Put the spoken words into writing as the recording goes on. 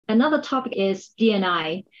Another topic is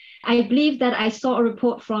D&I. I believe that I saw a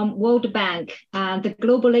report from World Bank. The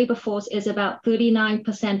global labor force is about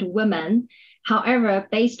 39% women. However,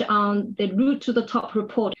 based on the Route to the Top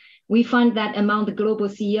report, we find that among the global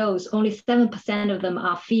CEOs, only 7% of them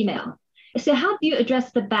are female. So how do you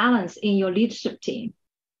address the balance in your leadership team?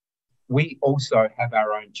 We also have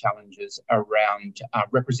our own challenges around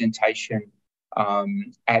representation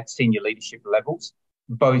at senior leadership levels,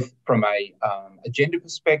 both from a gender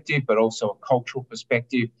perspective, but also a cultural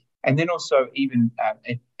perspective, and then also even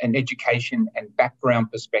an education and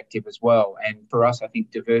background perspective as well. And for us, I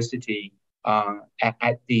think diversity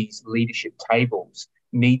at these leadership tables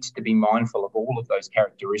needs to be mindful of all of those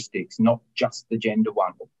characteristics, not just the gender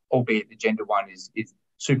one, albeit the gender one is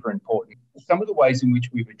super important. Some of the ways in which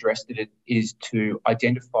we've addressed it is to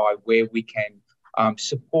identify where we can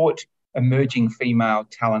support emerging female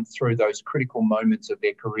talent through those critical moments of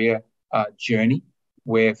their career journey,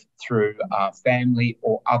 where through family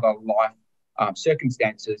or other life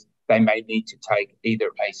circumstances, they may need to take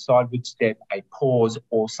either a sideward step, a pause,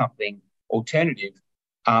 or something alternative,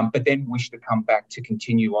 but then wish to come back to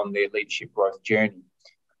continue on their leadership growth journey.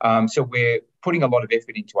 So we're putting a lot of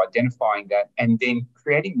effort into identifying that and then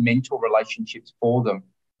creating mentor relationships for them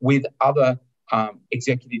with other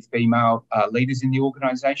executive female leaders in the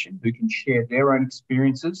organisation who can share their own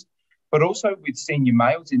experiences, but also with senior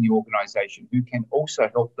males in the organisation who can also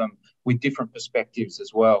help them with different perspectives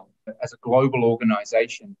as well. As a global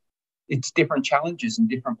organisation, it's different challenges in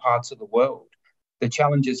different parts of the world. The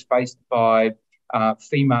challenges faced by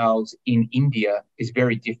females in India is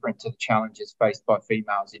very different to the challenges faced by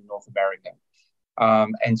females in North America.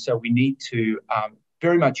 And so we need to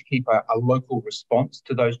very much keep a local response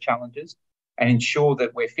to those challenges and ensure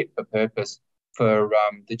that we're fit for purpose for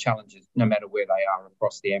the challenges, no matter where they are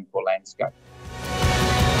across the Amcor landscape.